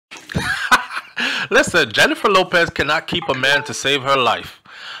Listen, Jennifer Lopez cannot keep a man to save her life.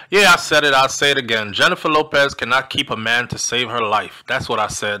 Yeah, I said it. I'll say it again. Jennifer Lopez cannot keep a man to save her life. That's what I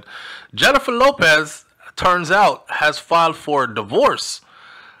said. Jennifer Lopez, turns out, has filed for divorce.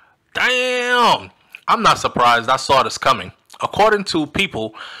 Damn. I'm not surprised. I saw this coming. According to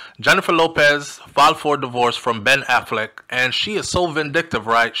People, Jennifer Lopez filed for divorce from Ben Affleck, and she is so vindictive,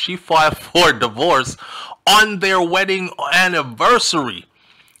 right? She filed for divorce on their wedding anniversary.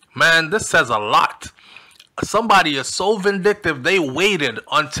 Man, this says a lot. Somebody is so vindictive, they waited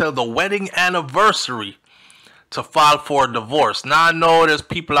until the wedding anniversary to file for a divorce. Now, I know there's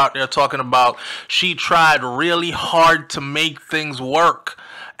people out there talking about she tried really hard to make things work,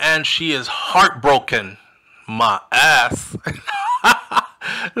 and she is heartbroken. My ass.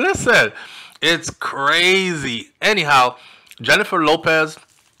 Listen, it's crazy. Anyhow, Jennifer Lopez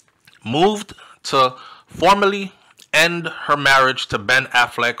moved to formally end her marriage to Ben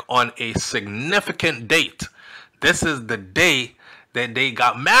Affleck on a significant date. This is the day that they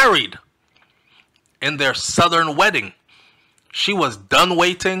got married in their southern wedding. She was done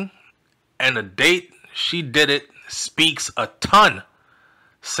waiting, and the date she did it speaks a ton,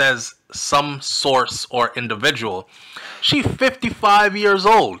 says some source or individual. She's 55 years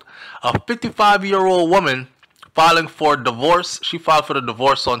old. A 55-year-old woman filing for divorce. She filed for the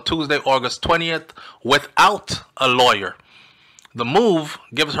divorce on Tuesday, August 20th, without a lawyer. The move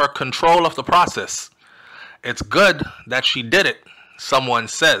gives her control of the process. It's good that she did it, someone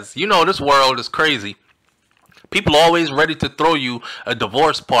says. You know, this world is crazy. People always ready to throw you a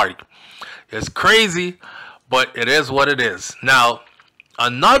divorce party. It's crazy, but it is what it is. Now,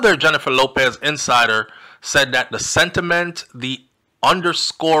 another Jennifer Lopez insider said that the sentiment, the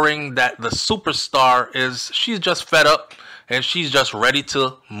underscoring that the superstar is, she's just fed up and she's just ready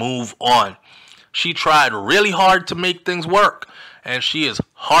to move on. She tried really hard to make things work, and she is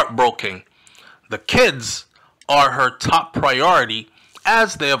heartbroken. The kids are her top priority,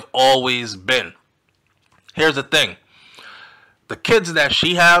 as they have always been. Here's the thing. The kids that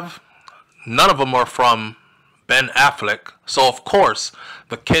she have, none of them are from Ben Affleck. So, of course,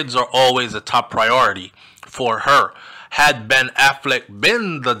 the kids are always a top priority for her. Had Ben Affleck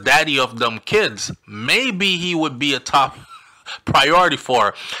been the daddy of them kids, maybe he would be a top priority for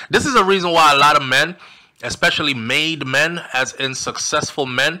her. This is a reason why a lot of men, especially made men, as in successful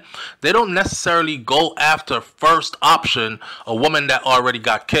men, they don't necessarily go after first option a woman that already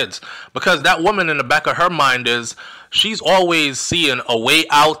got kids, because that woman in the back of her mind is she's always seeing a way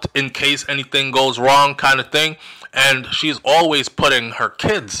out in case anything goes wrong, kind of thing, and she's always putting her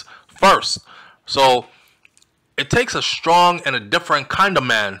kids first. So it takes a strong and a different kind of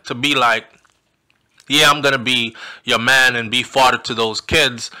man to be like, yeah, I'm going to be your man and be father to those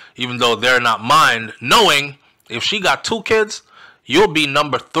kids, even though they're not mine, knowing if she got 2 kids, you'll be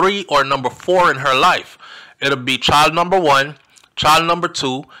number 3 or number 4 in her life. It'll be child number 1, child number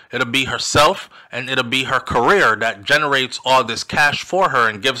 2, it'll be herself, and it'll be her career that generates all this cash for her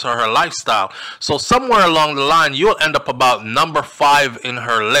and gives her her lifestyle. So somewhere along the line, you'll end up about number 5 in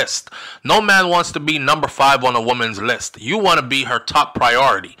her list. No man wants to be number 5 on a woman's list. You want to be her top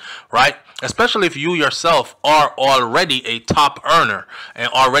priority, right? Especially if you yourself are already a top earner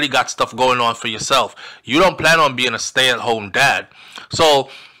and already got stuff going on for yourself. You don't plan on being a stay-at-home dad. So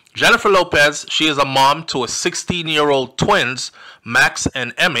Jennifer Lopez, she is a mom to a 16-year-old twins, Max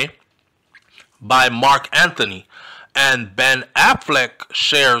and Emmy, by Mark Anthony. And Ben Affleck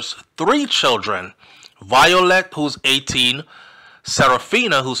shares 3 children, Violet, who's 18,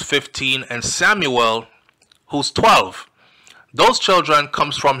 Serafina, who's 15, and Samuel, who's 12. Those children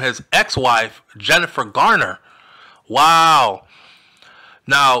comes from his ex-wife, Jennifer Garner. Wow.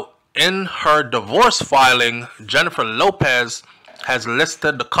 Now, in her divorce filing, Jennifer Lopez has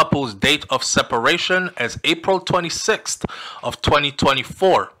listed the couple's date of separation as April 26th of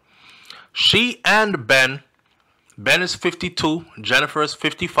 2024. She and Ben is 52, Jennifer is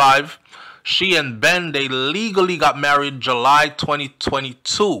 55. She and Ben, they legally got married July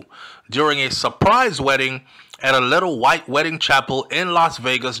 2022 during a surprise wedding at a little white wedding chapel in Las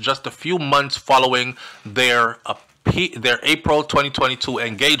Vegas just a few months following their April 2022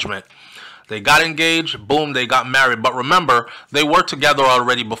 engagement. They got engaged, boom, they got married. But remember, they were together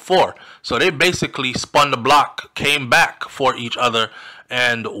already before. So they basically spun the block, came back for each other,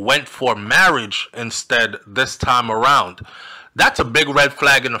 and went for marriage instead this time around. That's a big red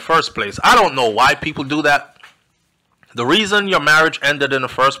flag in the first place. I don't know why people do that. The reason your marriage ended in the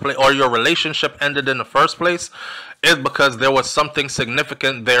first place, or your relationship ended in the first place, is because there was something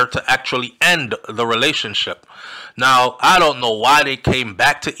significant there to actually end the relationship. Now, I don't know why they came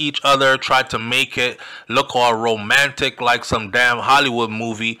back to each other, tried to make it look all romantic like some damn Hollywood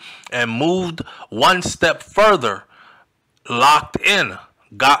movie, and moved one step further, locked in,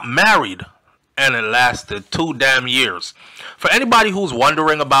 got married, and it lasted 2 damn years. For anybody who's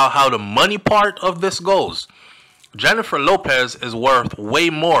wondering about how the money part of this goes, Jennifer Lopez is worth way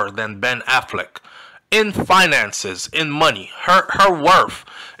more than Ben Affleck. In finances, in money, her worth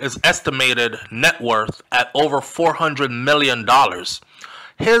is estimated net worth at over $400 million.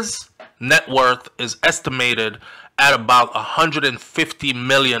 His net worth is estimated at about $150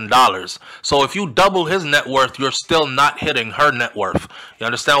 million. So if you double his net worth, you're still not hitting her net worth. You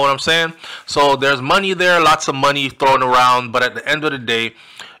understand what I'm saying? So there's money there, lots of money thrown around, but at the end of the day,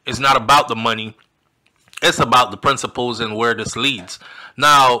 it's not about the money. It's about the principles and where this leads.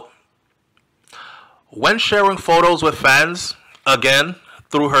 Now, when sharing photos with fans, again,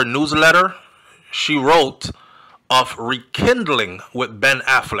 through her newsletter, she wrote of rekindling with Ben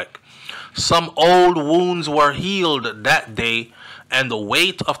Affleck. Some old wounds were healed that day, and the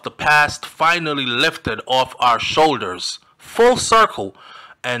weight of the past finally lifted off our shoulders. Full circle,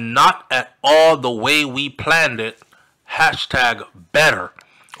 and not at all the way we planned it. Hashtag better.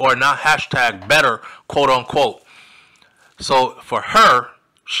 Or not hashtag better, quote unquote. So for her,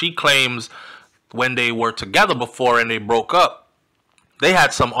 she claims when they were together before and they broke up, they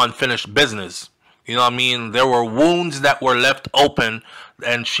had some unfinished business. You know what I mean? There were wounds that were left open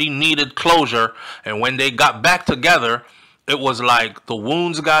and she needed closure. And when they got back together, it was like the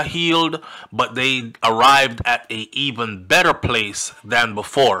wounds got healed, but they arrived at an even better place than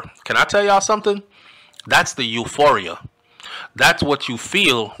before. Can I tell y'all something? That's the euphoria. That's what you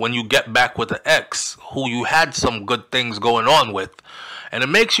feel when you get back with an ex who you had some good things going on with. And it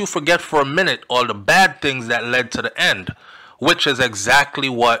makes you forget for a minute all the bad things that led to the end, which is exactly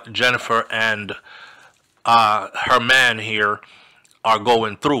what Jennifer and her man here are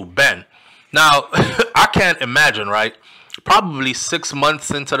going through, Ben. Now, I can't imagine, right? Probably 6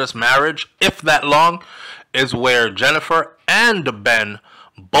 months into this marriage, if that long, is where Jennifer and Ben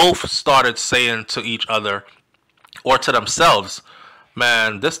both started saying to each other or to themselves,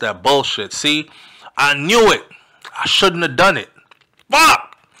 man, this that bullshit. See, I knew it. I shouldn't have done it.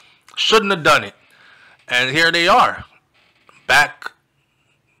 Fuck! Shouldn't have done it. And here they are. Back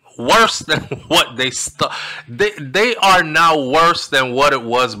worse than what they are now worse than what it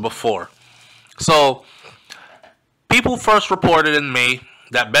was before. So, people first reported in May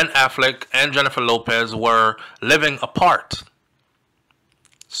that Ben Affleck and Jennifer Lopez were living apart.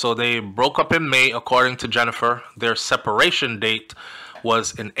 So they broke up in May, according to Jennifer. Their separation date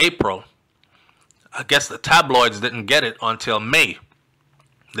was in April. I guess the tabloids didn't get it until May.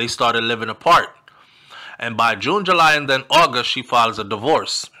 They started living apart. And by June, July, and then August, she files a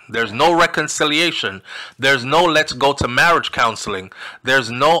divorce. There's no reconciliation. There's no let's go to marriage counseling. There's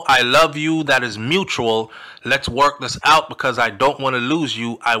no I love you that is mutual. Let's work this out because I don't want to lose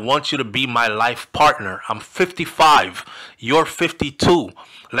you. I want you to be my life partner. I'm 55. You're 52.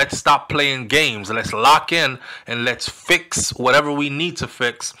 Let's stop playing games. Let's lock in and let's fix whatever we need to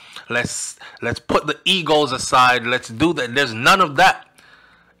fix. Let's put the egos aside. Let's do that. There's none of that.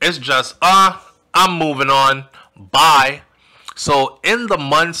 It's just, I'm moving on. Bye. So in the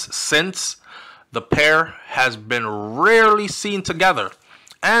months since, the pair has been rarely seen together.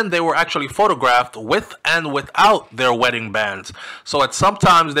 And they were actually photographed with and without their wedding bands. So at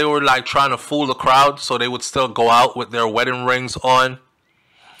sometimes they were like trying to fool the crowd, so they would still go out with their wedding rings on.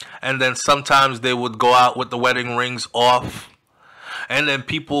 And then sometimes they would go out with the wedding rings off. And then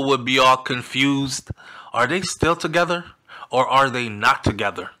people would be all confused. Are they still together or are they not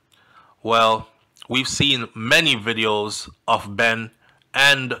together? Well, we've seen many videos of Ben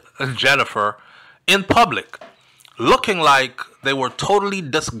and Jennifer in public, looking like they were totally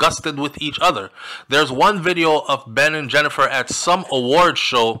disgusted with each other. There's one video of Ben and Jennifer at some award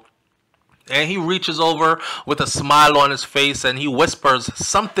show, and he reaches over with a smile on his face and he whispers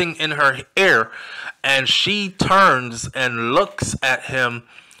something in her ear, and she turns and looks at him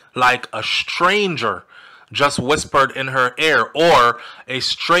like a stranger just whispered in her ear, or a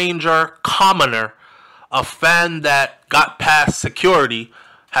stranger commoner, a fan that got past security,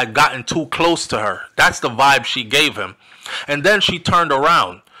 had gotten too close to her. That's the vibe she gave him. And then she turned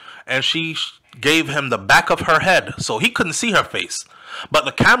around and she gave him the back of her head so he couldn't see her face. But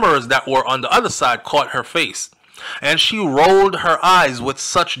the cameras that were on the other side caught her face. And she rolled her eyes with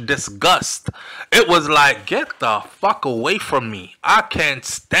such disgust. It was like, get the fuck away from me. I can't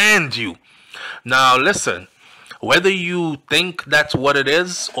stand you. Now listen, whether you think that's what it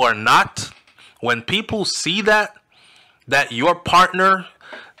is or not, when people see that, that your partner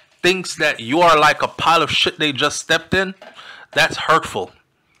thinks that you are like a pile of shit they just stepped in, that's hurtful.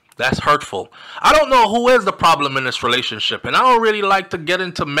 That's hurtful. I don't know who is the problem in this relationship. And I don't really like to get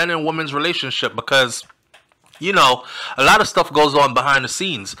into men and women's relationship because, you know, a lot of stuff goes on behind the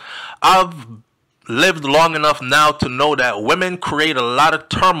scenes. I've lived long enough now to know that women create a lot of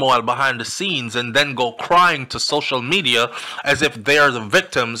turmoil behind the scenes and then go crying to social media as if they're the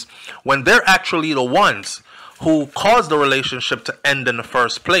victims when they're actually the ones who caused the relationship to end in the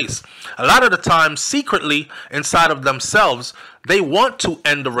first place. A lot of the time, secretly inside of themselves, they want to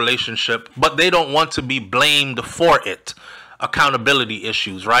end the relationship, but they don't want to be blamed for it. Accountability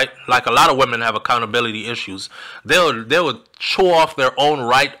issues, right? Like a lot of women have accountability issues. They would chew off their own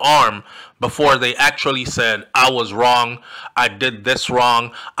right arm before they actually said, I was wrong, I did this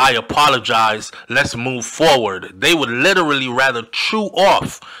wrong, I apologize, let's move forward. They would literally rather chew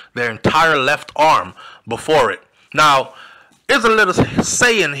off their entire left arm before it. Now, there's a little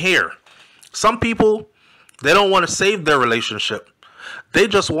saying here. Some people, they don't want to save their relationship. They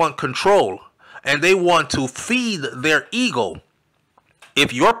just want control. And they want to feed their ego.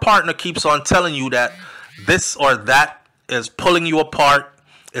 If your partner keeps on telling you that this or that is pulling you apart,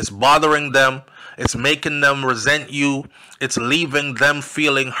 it's bothering them, it's making them resent you, it's leaving them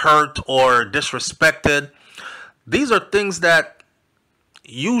feeling hurt or disrespected, these are things that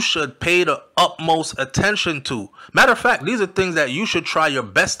you should pay the utmost attention to. Matter of fact, these are things that you should try your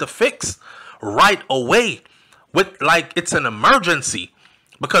best to fix right away, with like it's an emergency.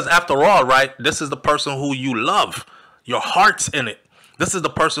 Because after all, right, this is the person who you love. Your heart's in it. This is the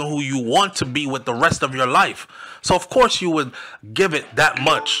person who you want to be with the rest of your life. So, of course, you would give it that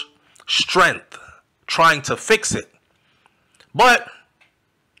much strength trying to fix it. But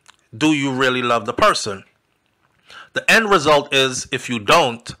do you really love the person? The end result is, if you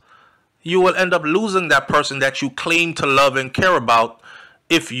don't, you will end up losing that person that you claim to love and care about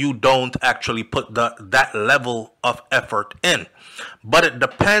if you don't actually put that level of effort in. But it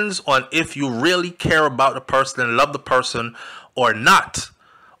depends on if you really care about the person and love the person or not.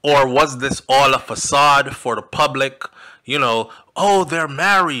 Or was this all a facade for the public? You know, oh, they're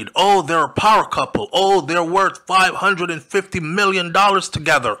married. Oh, they're a power couple. Oh, they're worth $550 million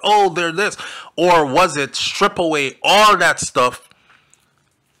together. Oh, they're this. Or was it strip away all that stuff?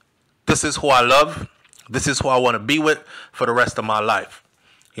 This is who I love. This is who I want to be with for the rest of my life.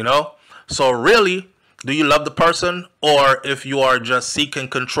 You know, so really, do you love the person, or if you are just seeking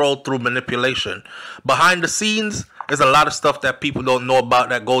control through manipulation? Behind the scenes, there's a lot of stuff that people don't know about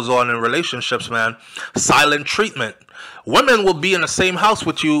that goes on in relationships, man. Silent treatment. Women will be in the same house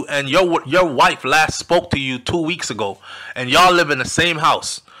with you, and your wife last spoke to you 2 weeks ago, and y'all live in the same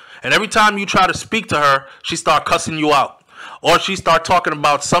house. And every time you try to speak to her, she start cussing you out. Or she start talking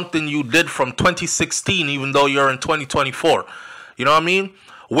about something you did from 2016, even though you're in 2024. You know what I mean?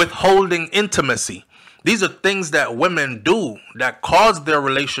 Withholding intimacy. These are things that women do that cause their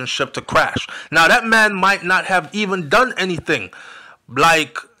relationship to crash. Now, that man might not have even done anything.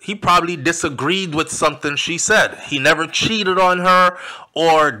 Like, he probably disagreed with something she said. He never cheated on her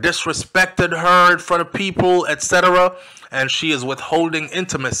or disrespected her in front of people, etc. And she is withholding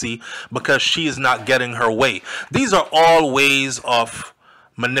intimacy because she is not getting her way. These are all ways of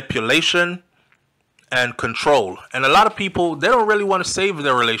manipulation and control. And a lot of people, they don't really want to save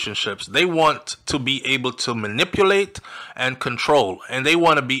their relationships. They want to be able to manipulate and control. And they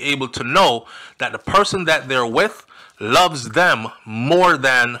want to be able to know that the person that they're with loves them more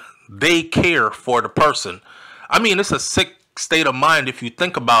than they care for the person. I mean, it's a sick state of mind if you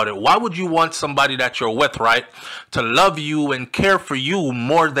think about it. Why would you want somebody that you're with, right, to love you and care for you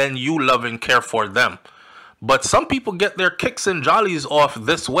more than you love and care for them? But some people get their kicks and jollies off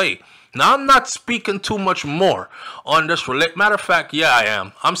this way. Now, I'm not speaking too much more on this relationship. Matter of fact, yeah, I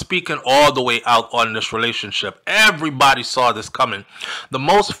am. I'm speaking all the way out on this relationship. Everybody saw this coming. The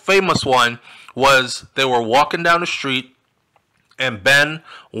most famous one was they were walking down the street and Ben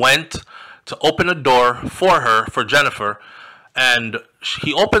went to open a door for her, for Jennifer. And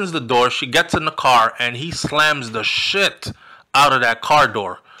he opens the door, she gets in the car, and he slams the shit out of that car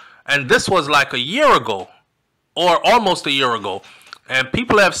door. And this was like a year ago, or almost a year ago. And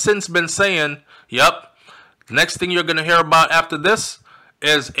people have since been saying, yep, next thing you're going to hear about after this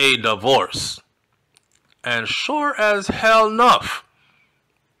is a divorce. And sure as hell enough,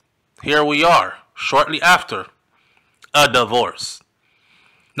 here we are, shortly after a divorce.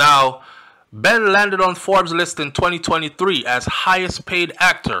 Now, Ben landed on Forbes' list in 2023 as highest paid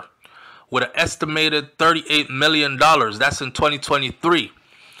actor with an estimated $38 million. That's in 2023.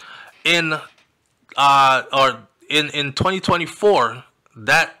 In 2024,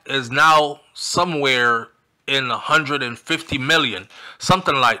 that is now somewhere in 150 million,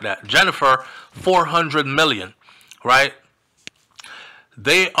 something like that. Jennifer, 400 million, right?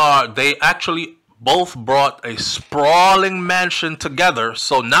 They actually both brought a sprawling mansion together.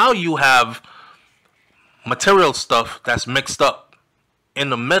 So now you have material stuff that's mixed up in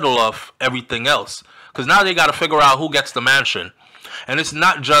the middle of everything else. Because now they got to figure out who gets the mansion. And it's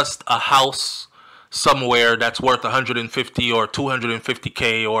not just a house somewhere that's worth 150 or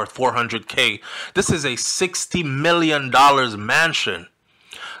 250K or 400K. This is a $60 million mansion.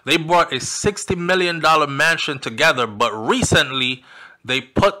 They brought a $60 million mansion together, but recently they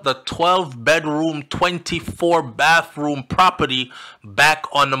put the 12-bedroom, 24-bathroom property back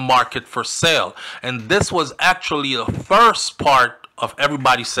on the market for sale. And this was actually the first part of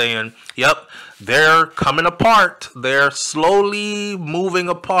everybody saying, yep, they're coming apart. They're slowly moving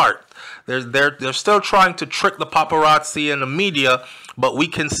apart. They're still trying to trick the paparazzi and the media, but we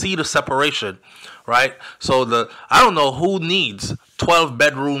can see the separation, right? So I don't know who needs 12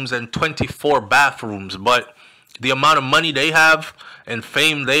 bedrooms and 24 bathrooms, but the amount of money they have and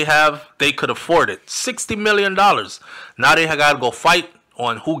fame they have, they could afford it. $60 million. Now they got to go fight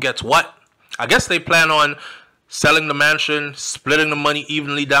on who gets what. I guess they plan on selling the mansion, splitting the money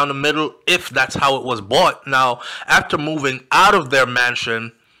evenly down the middle, if that's how it was bought. Now, after moving out of their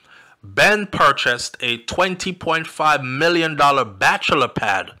mansion, Ben purchased a $20.5 million bachelor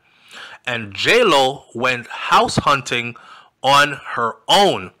pad, and J-Lo went house hunting on her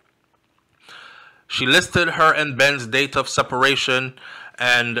own. She listed her and Ben's date of separation,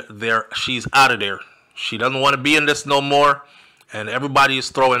 and she's out of there. She doesn't want to be in this no more, and everybody is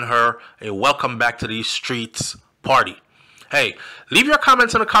throwing her a welcome back to these streets party. Hey, leave your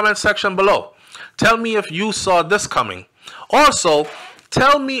comments in the comment section below. Tell me if you saw this coming. Also,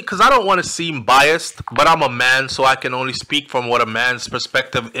 tell me, because I don't want to seem biased, but I'm a man, so I can only speak from what a man's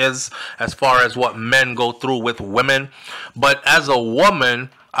perspective is as far as what men go through with women. But as a woman,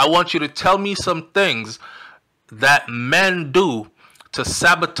 I want you to tell me some things that men do to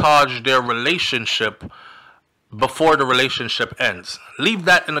sabotage their relationship before the relationship ends. Leave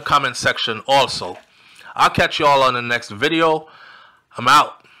that in the comment section also. I'll catch you all on the next video. I'm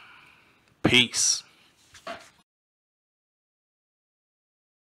out. Peace.